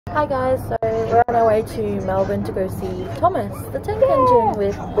Hi guys, so we're on our way to Melbourne to go see Thomas, the tank engine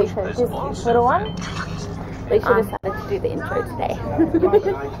with this little one. Leisha decided to do the intro today.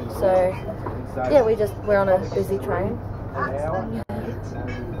 So yeah, we're on a busy train.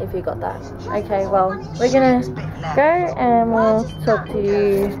 If you got that. Okay, well, we're gonna go and we'll talk to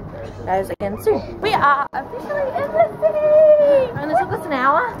you guys again soon. We are officially in the city! And it took us an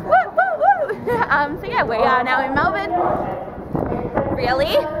hour. Woo, woo, woo! So yeah, we are now in Melbourne.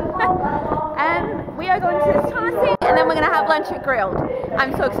 Really? And we are going to this Thomas thing, and then we're going to have lunch at Grilled.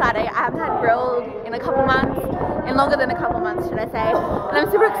 I'm so excited. I haven't had Grilled in a couple months, in longer than a couple months, should I say. And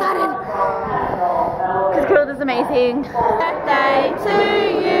I'm super excited because Grilled is amazing. Birthday to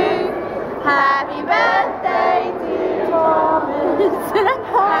you. Happy birthday, dear Thomas.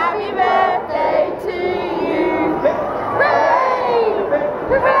 Happy birthday to you. Hooray!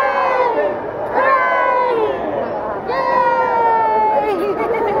 Hooray! Hooray!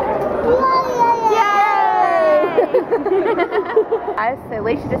 So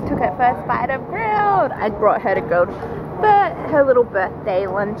Leisha just took her first bite of Grilled. I brought her to Grilled for her little birthday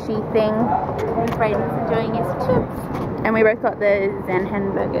lunchy thing. Brayden's enjoying his chips. And we both got the Zen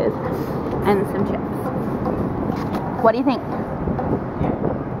Hen burgers and some chips. What do you think?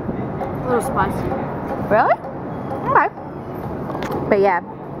 A little spicy. Really? Okay. But yeah,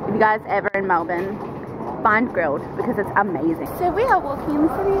 if you guys ever in Melbourne, find Grilled because it's amazing. So we are walking in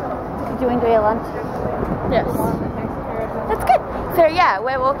the city. Did you enjoy your lunch? Yes. That's good. So yeah,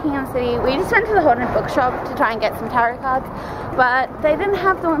 we're walking in the city. We just went to the Horton bookshop to try and get some tarot cards, but they didn't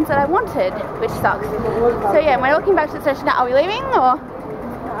have the ones that I wanted, which sucks. So yeah, we're walking back to the station now. Are we leaving or?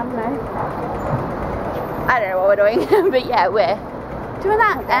 I don't know. I don't know what we're doing, but yeah, we're doing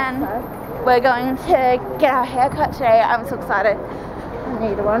that, and we're going to get our hair cut today. I'm so excited. I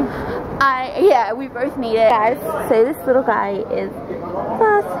need one. Yeah, we both need it. Guys, so this little guy is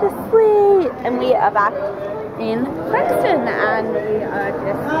fast asleep, and we are back in Frankston, and we are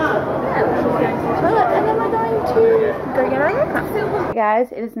just going to the toilet, and then we're going to go get our haircut.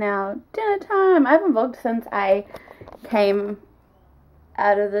 Guys, it is now dinner time. I haven't vlogged since I came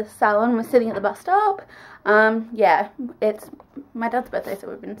out of the salon. We're sitting at the bus stop. Yeah, it's my dad's birthday, so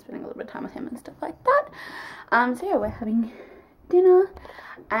we've been spending a little bit of time with him and stuff like that. So yeah, we're having dinner,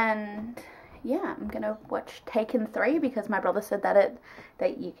 and yeah, I'm gonna watch Taken 3 because my brother said that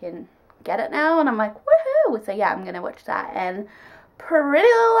you can get it now, and I'm like, woohoo! So yeah, I'm gonna watch that and Pretty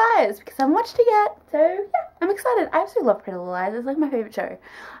Little Liars because I haven't watched it yet. So yeah, I'm excited. I absolutely love Pretty Little Liars. It's like my favorite show.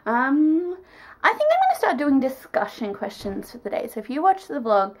 I think I'm gonna start doing discussion questions for the day. So if you watch the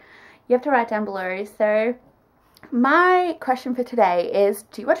vlog, you have to write down below. So my question for today is,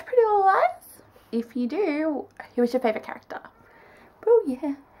 do you watch Pretty Little Liars? If you do, who is your favorite character? Oh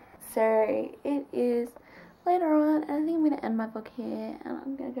yeah. So it is later on, and I think I'm going to end my vlog here, and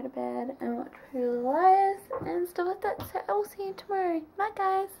I'm going to go to bed and watch Pretty Little Liars and stuff like that. So I will see you tomorrow. Bye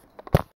guys.